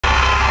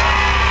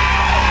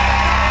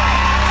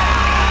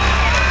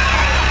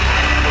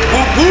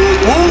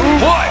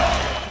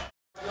What?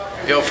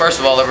 Yo, first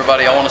of all,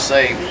 everybody, I want to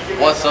say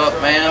what's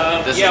up,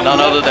 man. This is none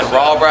other than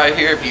Rob right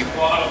here. If you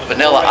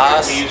Vanilla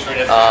Ice,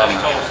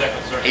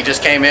 he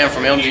just came in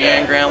from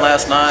MGM Grand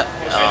last night,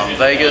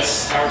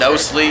 Vegas, no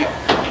sleep,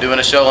 doing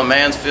a show in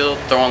Mansfield,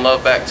 throwing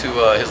love back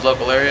to his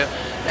local area,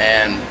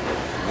 and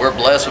we're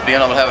blessed with being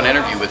able to have an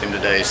interview with him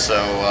today. So,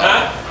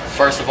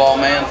 first of all,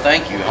 man,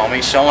 thank you,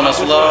 homie, showing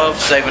us love,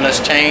 saving us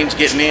change,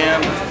 getting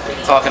in,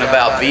 talking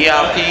about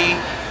VIP.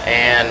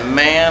 And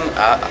man,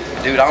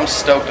 dude, I'm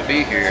stoked to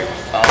be here.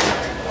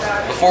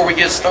 Before we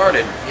get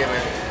started,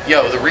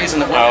 yo, the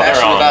reason that we're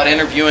passionate about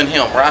interviewing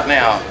him right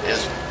now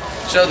is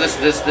show this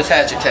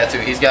hatchet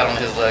tattoo he's got on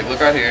his leg. Look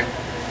right here.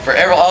 For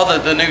all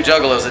the new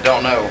juggalos that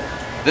don't know,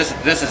 this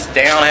is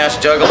down ass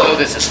juggalo.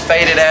 This is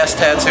faded ass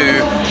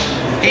tattoo.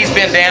 He's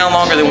been down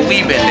longer than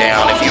we've been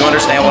down, if you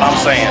understand what I'm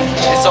saying.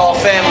 It's all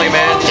family,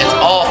 man. It's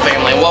all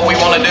family. And what we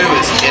want to do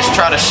is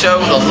try to show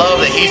the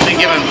love that he's been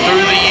given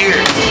through the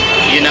years.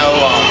 You know,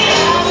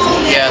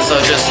 yeah, so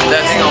just,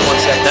 hang on one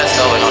second. That's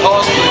going on.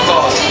 Pause for the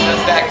cause. The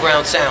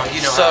background sound,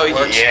 you know how it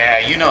works. Yeah,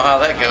 you know how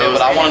that goes.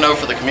 But I want to know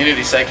for the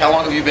community's sake, how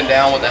long have you been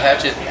down with the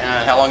hatchet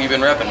and how long have you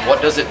been repping?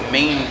 What does it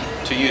mean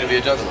to you to be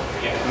a juggalo?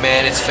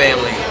 Man, it's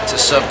family. It's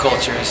a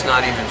subculture. It's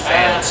not even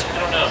fans.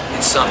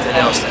 It's something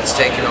else that's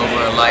taken over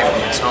a life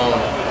of its own.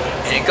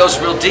 And it goes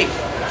real deep,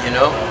 you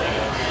know?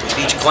 With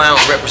each clown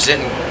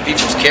representing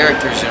people's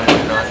characters and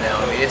whatnot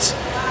now. I mean, it's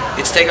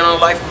taken on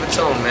a life of its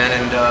own, man.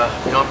 And,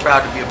 you know, I'm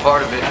proud to be a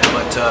part of it.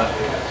 But,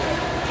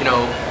 you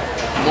know,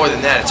 more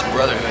than that, it's a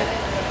brotherhood.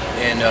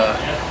 And,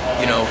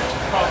 you know,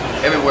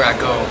 everywhere I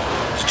go,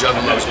 it's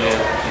juggalos, man.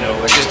 You know,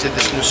 I just did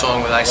this new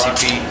song with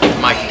ICP,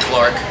 Mikey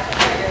Clark,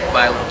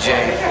 Violent J,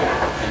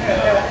 and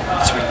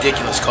it's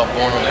ridiculous, called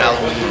Born on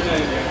Halloween.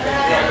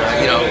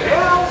 And, you know,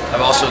 I've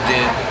also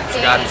did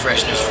Forgotten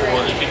Freshness 4.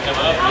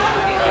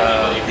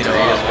 You know,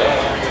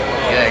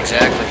 yeah,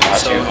 exactly.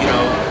 So, you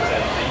know,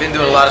 been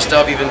doing a lot of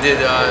stuff, even did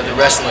the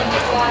wrestling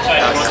with them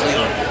out in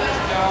Cleveland.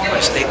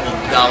 I stapled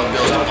dollar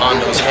bills to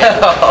Pondo's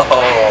head.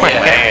 Oh,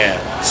 yeah.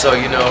 Man. So,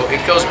 you know, it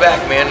goes back,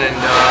 man, and,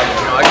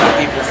 you know, I got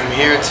people from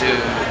here to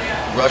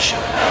Russia,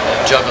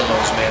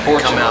 juggalos, man,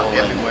 they come out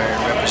everywhere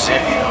and represent,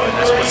 you know, and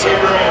that's what's up.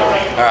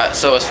 All right,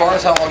 so as far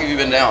as how long have you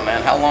been down,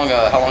 man? How long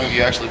have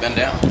you actually been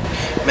down?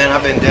 Man,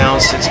 I've been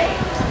down since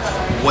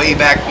way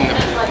back in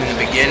the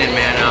beginning,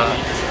 man.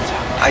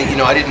 You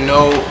know, I didn't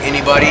know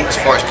anybody as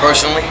far as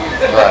personally,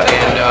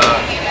 and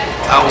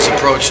I was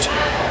approached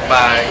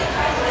by,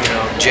 you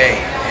know, Jay,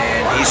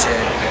 and he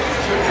said,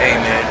 hey,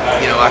 man,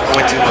 you know, I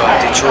went to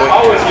Detroit,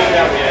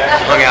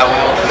 hung out with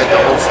him, met the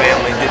whole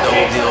family, did the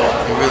whole deal,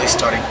 and really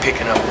started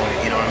picking up on it,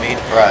 you know what I mean?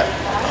 Right.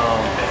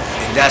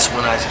 And that's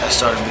when I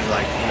started to be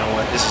like, you know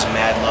what, this is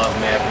mad love,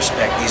 mad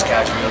respect. These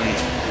guys really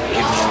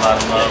give me a lot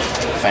of love.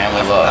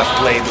 Family love. I've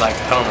played like,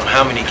 I don't know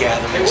how many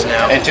gatherings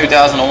now. In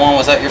 2001,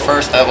 was that your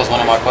first? That was one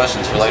of my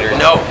questions for later.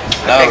 No.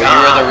 No, you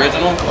were the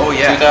original? Oh,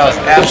 yeah.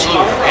 2000.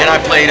 Absolutely. And I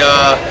played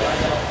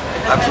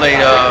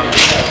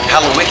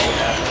Halloween.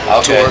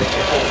 Okay. Tour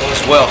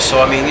as well. So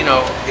I mean, you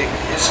know,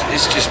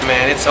 it's just,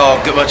 man, it's all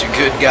a bunch of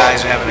good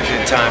guys having a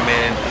good time,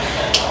 man,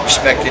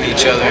 respecting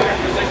each other.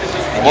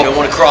 And you don't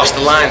want to cross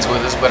the lines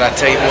with us, but I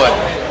tell you what,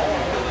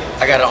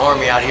 I got an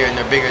army out here, and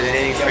they're bigger than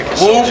any freaking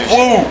soldiers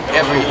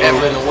ever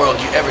in the world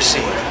you ever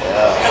see.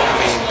 I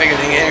mean, bigger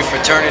than any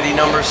fraternity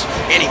numbers,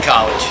 any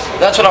college.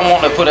 That's what I'm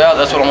wanting to put out.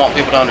 That's what I want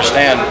people to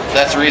understand.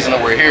 That's the reason that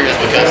we're here, is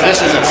because this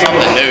isn't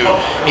something new.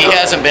 He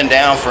hasn't been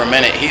down for a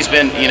minute. He's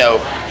been, you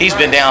know, he's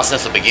been down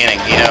since the beginning,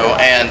 you know,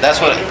 and that's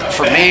what,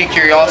 for me,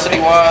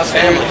 curiosity-wise,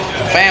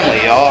 family,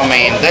 y'all. I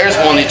mean, there's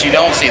one that you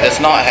don't see that's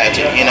not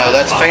hatchet. You know,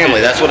 that's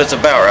family. That's what it's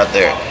about right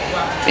there.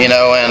 You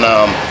know,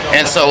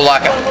 and so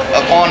like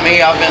upon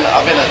me, I've been a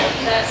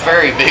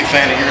very big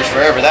fan of yours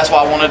forever. That's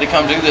why I wanted to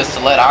come do this,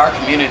 to let our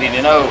community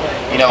to know,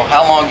 you know,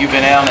 how long you've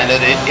been out, and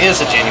that it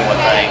is a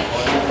genuine thing.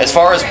 As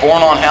far as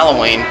Born on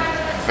Halloween,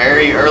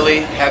 very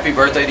early, happy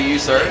birthday to you,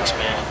 sir. Thanks,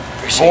 man.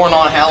 Born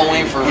on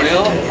Halloween for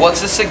real?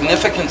 What's the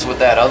significance with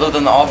that, other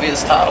than the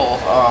obvious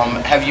title?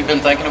 Have you been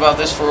thinking about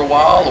this for a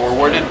while, or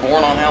where did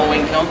Born on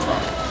Halloween come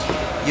from?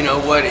 You know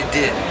what, it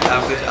did.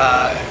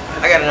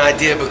 I got an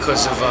idea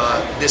because of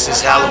This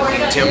Is Halloween,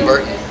 Tim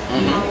Burton.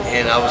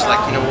 And I was like,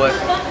 you know what,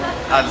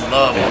 I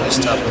love all this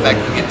stuff. In fact,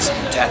 I'm getting some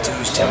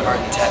tattoos, Tim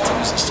Burton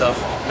tattoos and stuff.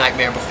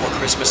 Nightmare Before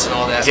Christmas and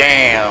all that.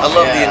 Damn. I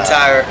love the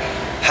entire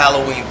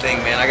Halloween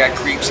thing, man. I got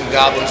creeps and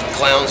goblins and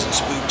clowns and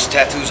spooks,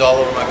 tattoos all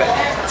over my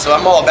back. So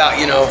I'm all about,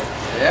 you know,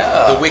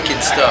 the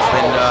wicked stuff.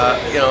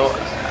 And, you know,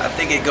 I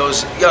think it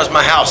goes, you know,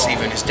 my house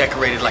even is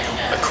decorated like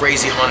a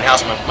crazy haunted house.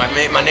 My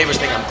neighbors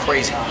think I'm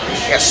crazy.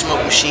 I got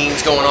smoke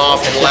machines going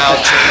off and loud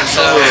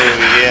chainsaws. Oh,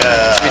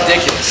 yeah. It's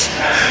ridiculous.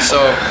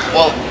 So,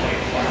 well,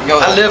 go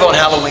ahead. I live on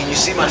Halloween. You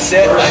see my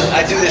set?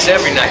 I do this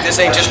every night.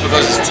 This ain't just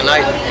because it's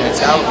tonight and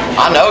it's Halloween.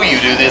 I know you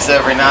do this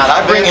every night.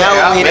 I bring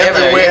Halloween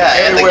everywhere.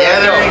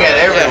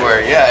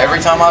 Everywhere. Yeah,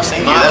 every time I've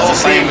seen you, that's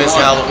the same as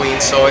Halloween.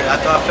 So I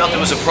felt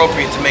it was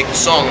appropriate to make the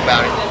song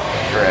about it.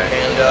 Correct.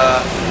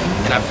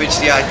 And I pitched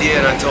the idea,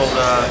 and I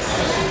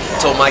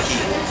told Mikey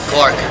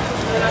Clark,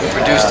 who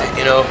produced it,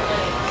 you know.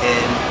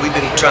 And we've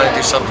been trying to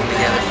do something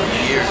together for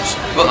years.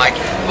 But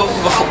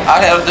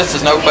this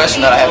is no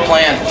question that I have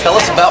planned. Tell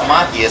us about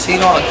Mikey. Is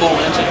he not a cool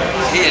ninja?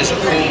 He is a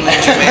cool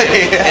ninja, man,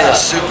 and a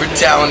super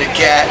talented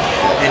cat,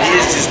 and he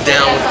is just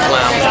down with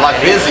clowns. Like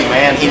busy,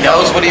 man. He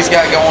knows what he's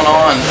got going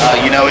on.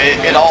 You know,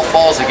 it all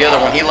falls together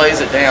when he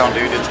lays it down,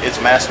 dude.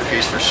 It's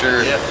masterpiece for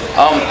sure. Yeah.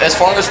 As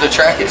far as the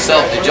track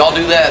itself, did y'all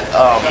do that?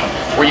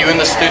 Were you in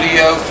the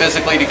studio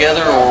physically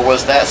together, or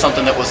was that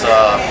something that was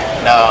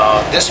no?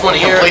 This one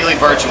here,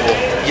 completely virtual.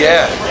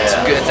 Yeah, it's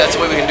good. That's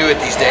the way we can do it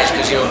these days,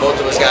 because you know both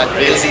of us got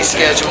busy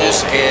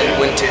schedules, and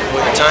when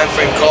the time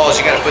frame calls,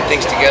 you got to put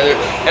things together.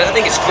 And I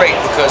think it's great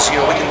because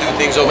you know we can do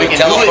things over the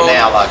telephone. We can do it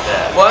now like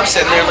that. Well, I'm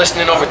sitting there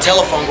listening over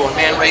telephone, going,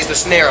 "Man, raise the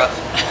snare up."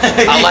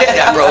 I like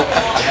that, bro.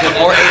 Put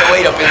more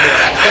 808 up in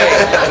there.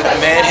 Hey,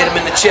 man, hit him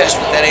in the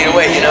chest with that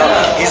 808. You know,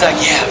 he's like,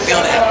 "Yeah, I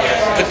feel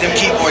that." Put them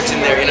keyboards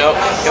in there, you know,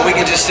 and we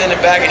can just send it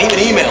back, and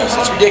even emails.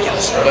 It's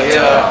ridiculous, but.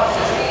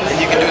 And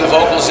you can do the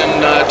vocals in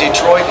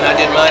Detroit, and I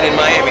did mine in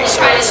Miami.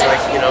 So it's like,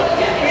 you know.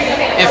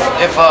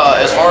 If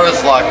as far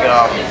as like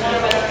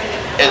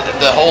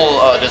the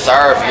whole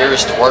desire of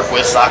yours to work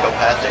with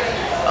Psychopathic,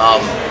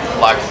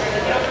 like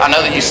I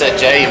know that you said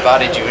Jay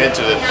invited you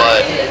into it,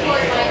 but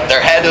there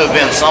had to have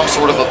been some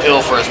sort of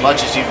appeal for as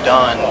much as you've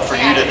done for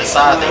you to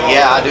decide that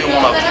I do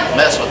want to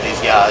mess with these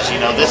guys. You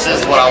know, this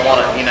is what I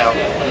want to. You know,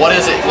 what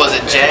is it? Was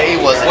it Jay?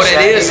 Was it? What it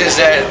is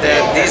that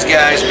these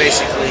guys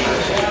basically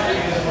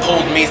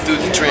pulled me through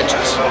the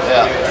trenches.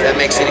 Yeah. If that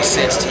makes any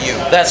sense to you.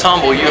 That's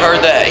humble. You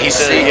heard that. He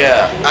said,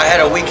 yeah. I had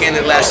a weekend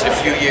that lasted a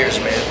few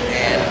years, man.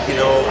 And, you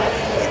know,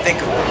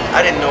 I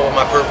didn't know what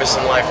my purpose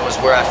in life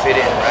was, where I fit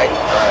in, right?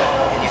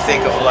 And you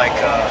think of, like,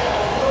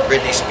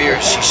 Britney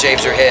Spears, she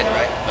shaves her head,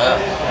 right?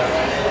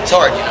 It's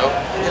hard, you know.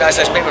 I did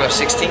Ice when I was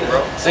 16, bro.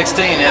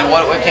 16, and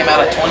what came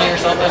out at 20 or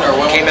something? Or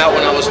when came out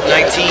when I was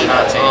 19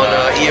 on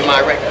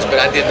EMI Records,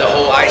 but I did the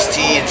whole Ice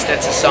T and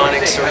Stetson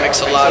Sonics or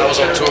Mix-a-Lot. I was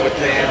on tour with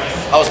them.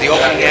 I was the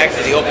opening act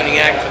for the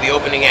opening act for the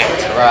opening act.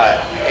 Right.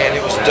 And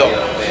it was dope.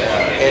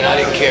 And I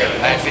didn't care.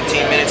 I had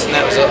 15 minutes, and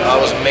that was I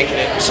was making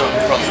it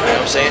something from it. You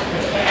know what I'm saying?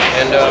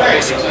 And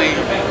basically,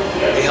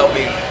 they helped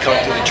me come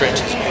through the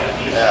trenches, man.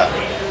 Yeah.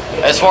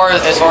 As far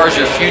as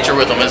your future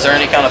with them, is there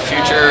any kind of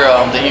future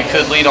that you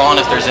could lead on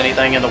if there's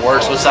anything in the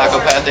works with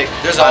Psychopathic?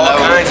 There's all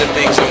kinds of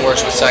things in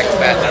works with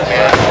Psychopathic,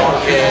 man.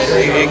 And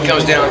it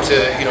comes down to,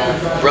 you know,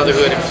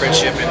 brotherhood and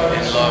friendship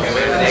and love,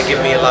 man. And they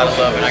give me a lot of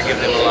love, and I give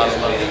them a lot of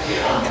love.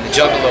 And the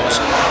Juggalos,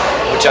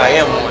 which I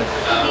am one,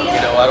 you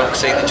know, I don't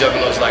say the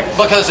Juggalos like...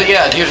 Because,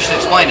 yeah, you're just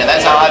explaining.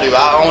 That's how I do.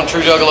 I own True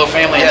Juggalo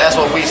Family, and that's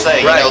what we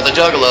say. Right. You know, the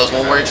Juggalos,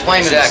 when we're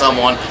explaining to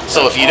someone.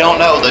 So if you don't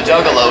know, the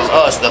Juggalos,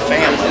 us, the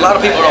family. A lot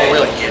of people don't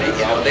really get it,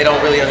 you know. They don't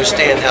really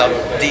understand how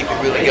deep it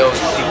really goes.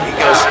 It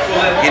goes,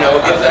 you know,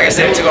 like I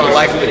said, it took on a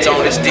life of its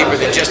own. It's deeper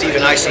than just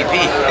even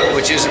ICP,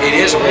 which is, it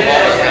is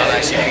revolving around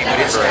ICP, but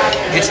it's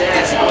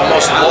the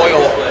most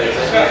loyal,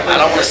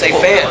 I don't want to say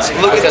fans,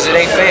 because it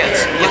ain't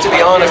fans. To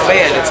be on a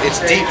fan, it's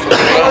deep for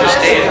people to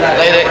understand.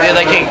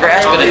 They can't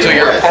grasp it until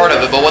you're a part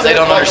of it, but what they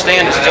don't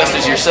understand is just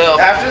as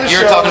yourself,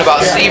 you're talking about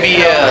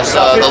CBS,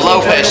 the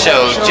Lopez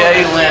Show,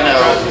 Jay Leno,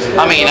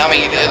 I mean,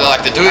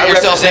 like the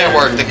Do-It-Yourself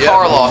Network, the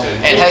Karloff,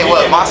 and hey,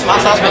 what, my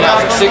site's been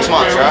out for 6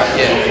 months, right?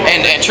 Yeah.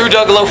 And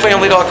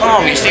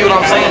TrueJuggalofamily.com, you see what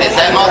I'm saying? Is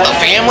that not the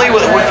family?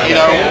 You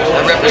know?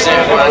 I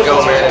represent where I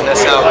go, man, and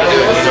that's how we do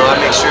it. You know, I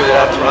make sure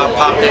that I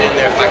pop that in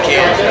there if I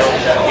can, you know,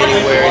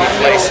 anywhere, any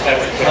place,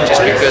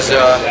 just because,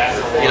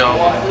 you know,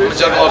 I'm a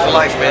Juggalo for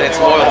life, man. It's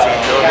loyalty,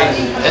 you know what I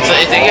mean?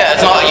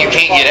 It's not you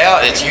can't get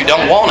out, it's you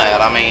don't want out.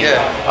 I mean,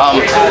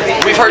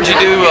 we've heard you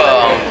do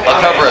a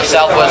cover of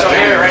Southwest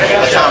Voodoo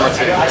a time or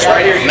two.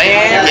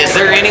 Man, is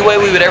there any way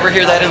we would ever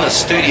hear that in the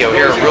studio,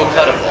 hear a real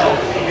cut of that?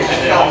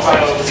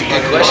 That's a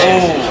good question.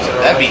 Ooh,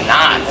 that'd be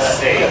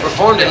nice. I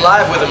performed it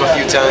live with him a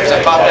few times.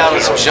 I popped down on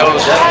some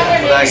shows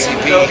with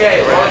ICP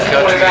around the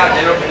country.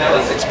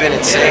 It's been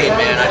insane,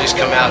 man. I just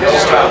come out and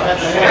just start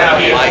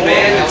like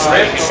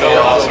it's so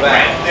awesome.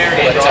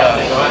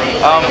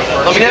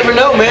 But you never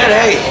know, man.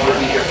 Hey,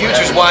 your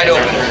future's wide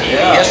open.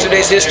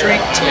 Yesterday's history,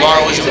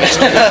 tomorrow is a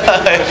mystery.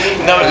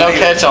 No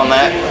catch on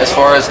that. As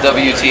far as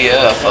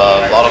WTF,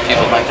 a lot of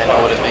people think they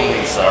know what it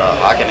means.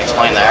 I can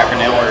explain the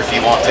acronym, or if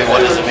you want to,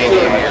 what does it mean to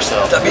you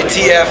yourself?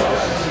 WTF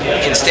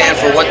can stand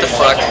for what the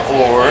fuck,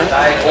 or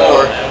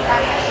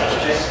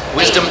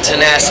wisdom,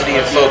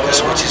 tenacity, and focus,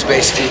 which is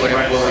basically what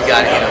we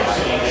got, you know.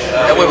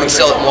 That way we can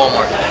sell it in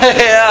Walmart.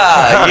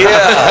 Yeah.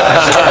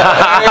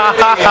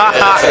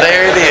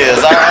 There it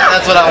is.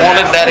 That's what I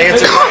wanted. That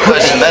answered my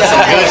question. That's some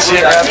good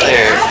shit right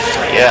there.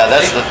 Yeah,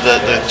 that's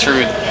the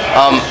truth.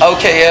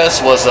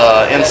 OKS was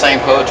an Insane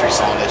Poetry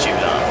song that you've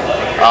done.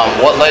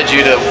 What led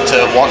you to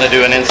want to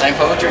do an Insane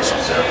Poetry song?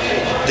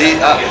 The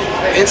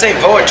Insane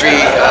Poetry,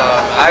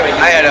 I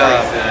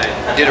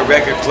did a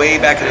record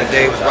way back in the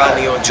day with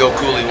Rodney and Joe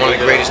Cooley, one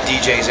of the greatest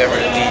DJs ever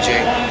to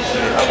DJ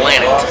on the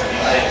planet.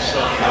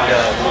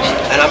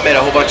 And I met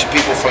a whole bunch of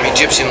people from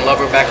Egyptian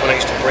Lover back when I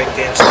used to break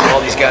dance, and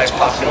all these guys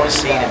popped in on the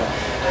scene. And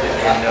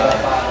And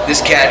this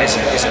cat is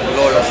a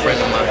loyal friend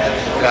of mine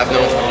that I've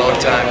known for a long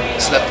time.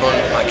 Slept on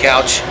my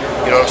couch,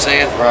 you know what I'm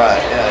saying? Right,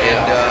 yeah,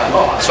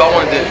 And so I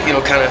wanted to, you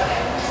know, kind of,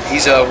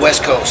 he's a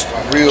West Coast,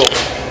 real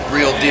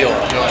deal,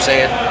 you know what I'm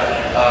saying?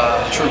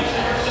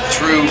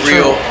 True,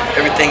 real.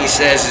 Everything he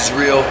says is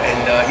real, and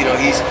you know,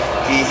 he's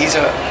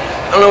a,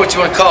 I don't know what you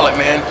want to call it,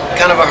 man.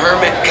 Kind of a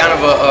hermit, kind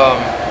of a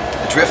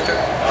drifter,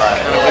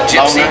 kind of a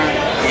gypsy.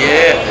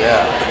 Yeah.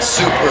 But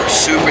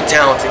super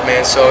talented,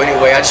 man. So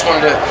anyway, I just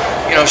wanted to,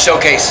 you know,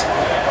 showcase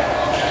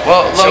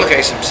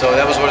him. So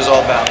that was what it's all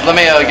about. Let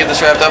me get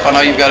this wrapped up. I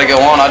know you've got to go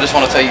on. I just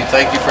want to tell you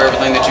thank you for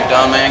everything that you've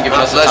done, man. Giving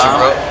us the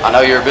time. Bro. I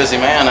know you're a busy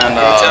man, and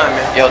anytime,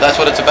 man. yo,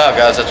 that's what it's about,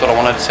 guys. That's what I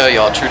wanted to tell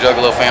y'all. True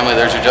Juggalo family.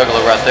 There's your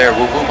Juggalo right there.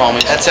 Whoop whoop,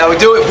 homies. That's how we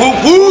do it. Whoop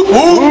whoop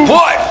whoop.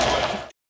 What?